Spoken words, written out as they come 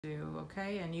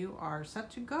Okay, and you are set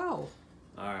to go.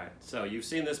 All right, so you've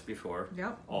seen this before.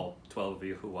 Yep. All 12 of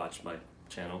you who watch my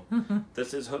channel.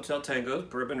 This is Hotel Tango's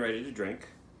bourbon ready to drink.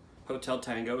 Hotel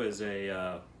Tango is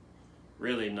a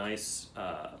really nice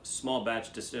small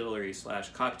batch distillery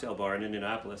 / cocktail bar in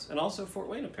Indianapolis, and also Fort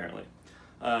Wayne apparently.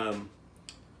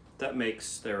 That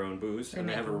makes their own booze, and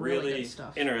they have a really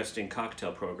interesting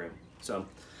cocktail program. So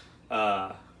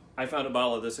I found a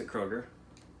bottle of this at Kroger.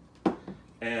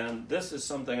 And this is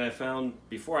something I found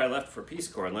before I left for Peace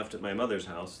Corps and left at my mother's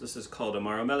house. This is called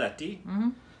Amaro Melletti.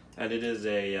 And it is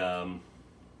a,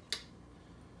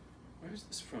 where is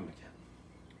this from again?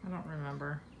 I don't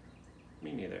remember.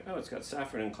 Me neither. Oh, it's got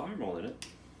saffron and caramel in it.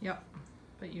 Yep,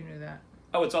 but you knew that.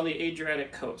 Oh, it's on the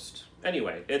Adriatic coast.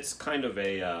 Anyway, it's kind of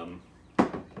a,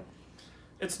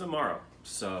 it's an Amaro.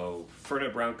 So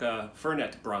Fernet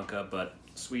Branca, but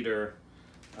sweeter,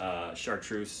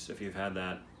 chartreuse, if you've had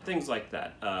that. Things like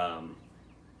that.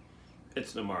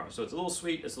 It's an Amaro. So it's a little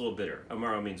sweet, it's a little bitter.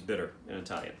 Amaro means bitter in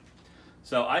Italian.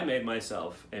 So I made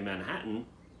myself a Manhattan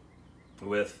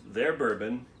with their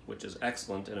bourbon, which is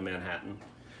excellent in a Manhattan.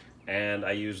 And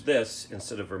I used this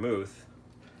instead of vermouth.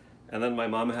 And then my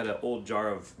mom had an old jar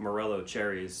of Morello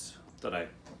cherries that I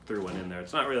threw one in there.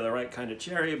 It's not really the right kind of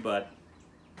cherry, but,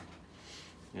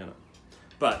 you know.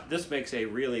 But this makes a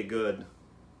really good,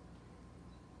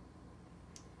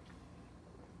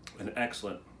 an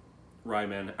excellent rye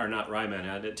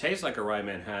Manhattan. It tastes like a rye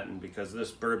Manhattan because this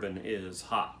bourbon is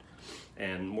hot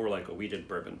and more like a wheated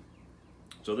bourbon.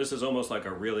 So this is almost like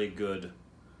a really good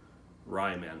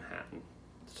rye Manhattan.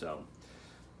 So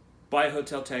buy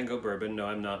Hotel Tango bourbon. No,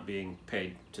 I'm not being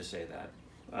paid to say that.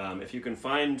 If you can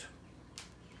find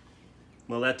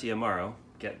Melletti Amaro,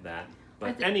 get that.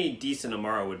 But any decent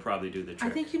Amaro would probably do the trick.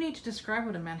 I think you need to describe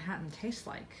what a Manhattan tastes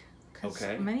like.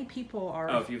 Okay. Many people are...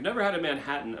 Oh, if you've never had a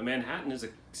Manhattan is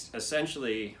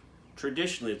essentially,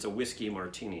 traditionally, it's a whiskey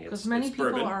martini. Because many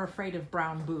people are afraid of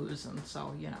brown booze, and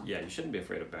so, you know. Yeah, you shouldn't be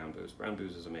afraid of brown booze. Brown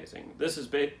booze is amazing. This is,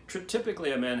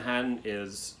 typically a Manhattan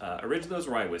is, originally was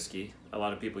rye whiskey. A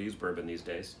lot of people use bourbon these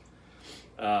days.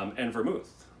 And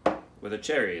vermouth, with a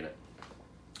cherry in it.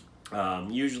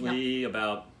 Usually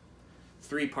about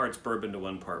 3 parts bourbon to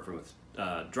 1 part vermouth.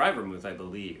 Dry vermouth, I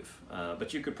believe,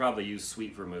 but you could probably use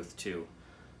sweet vermouth too.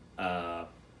 I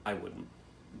wouldn't,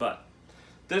 but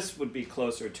this would be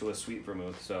closer to a sweet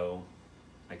vermouth, so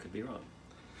I could be wrong.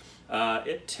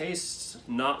 It tastes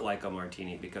not like a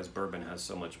martini because bourbon has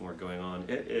so much more going on.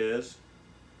 It is,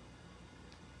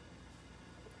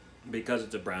 because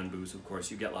it's a brown booze, of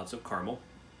course, you get lots of caramel.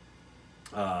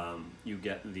 You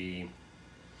get the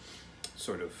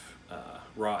sort of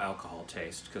raw alcohol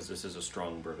taste because this is a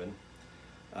strong bourbon.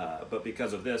 But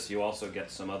because of this, you also get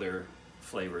some other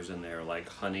flavors in there, like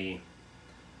honey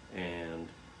and...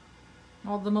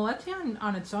 Well, the Melletti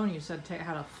on its own, you said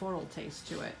had a floral taste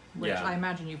to it, which I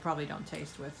imagine you probably don't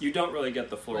taste with. You don't really get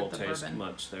the floral taste bourbon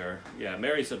much there. Yeah,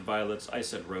 Mary said violets, I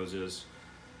said roses.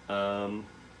 You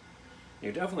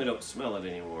definitely don't smell it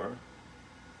anymore.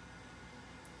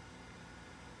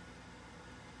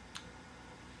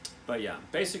 But yeah,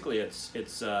 basically it's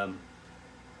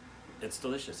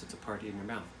delicious. It's a party in your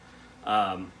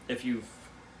mouth. If you've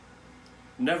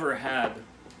never had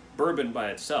bourbon by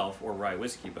itself or rye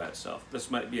whiskey by itself, this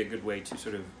might be a good way to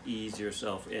sort of ease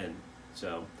yourself in.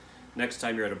 So next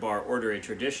time you're at a bar, order a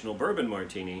traditional bourbon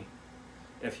martini.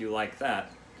 If you like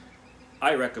that,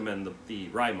 I recommend the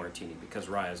rye martini because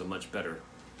rye is a much better...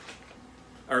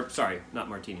 Or, sorry, not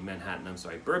martini, Manhattan, I'm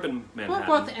sorry. Bourbon Manhattan.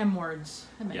 Well, both M words.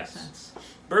 That makes sense.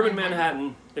 Bourbon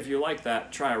Manhattan, if you like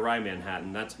that, try a rye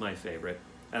Manhattan. That's my favorite.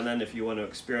 And then if you want to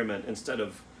experiment, instead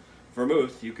of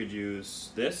vermouth, you could use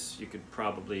this. You could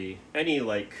probably, any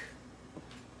like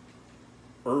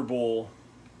herbal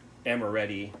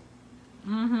amaretti.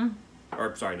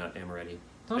 Or, sorry, not amaretti.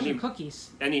 Those are cookies.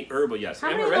 Any herbal, yes.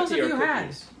 How many of those have you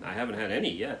had? I haven't had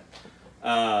any yet.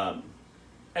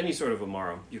 Any sort of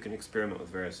Amaro. You can experiment with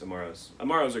various Amaros.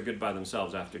 Amaros are good by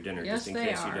themselves after dinner, just in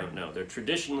case you don't know. They're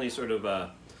traditionally sort of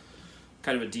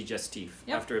kind of a digestif.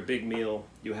 Yep. After a big meal,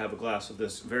 you have a glass of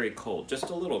this very cold,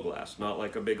 just a little glass, not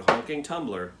like a big honking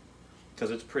tumbler,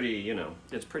 because it's pretty, you know,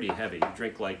 it's pretty heavy. You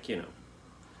drink like, you know,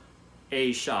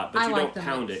 a shot, but you don't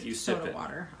pound it, you sip it.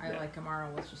 Water. I like Amaro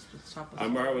with just the top of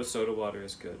Amaro with soda water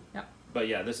is good. Yep. But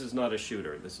yeah, this is not a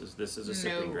shooter. This is a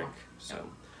sipping drink. So. Yep.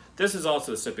 This is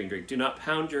also a sipping drink. Do not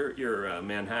pound your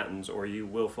Manhattans or you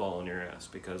will fall on your ass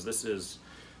because this is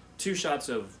 2 shots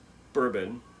of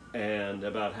bourbon and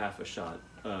about half a shot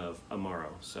of Amaro.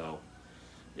 So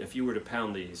if you were to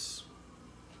pound these,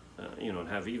 you know, and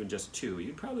have even just 2,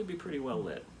 you'd probably be pretty well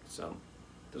lit. So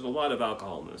there's a lot of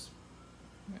alcohol in this.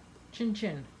 Chin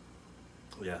chin.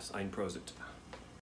 Yes, ein Prosit.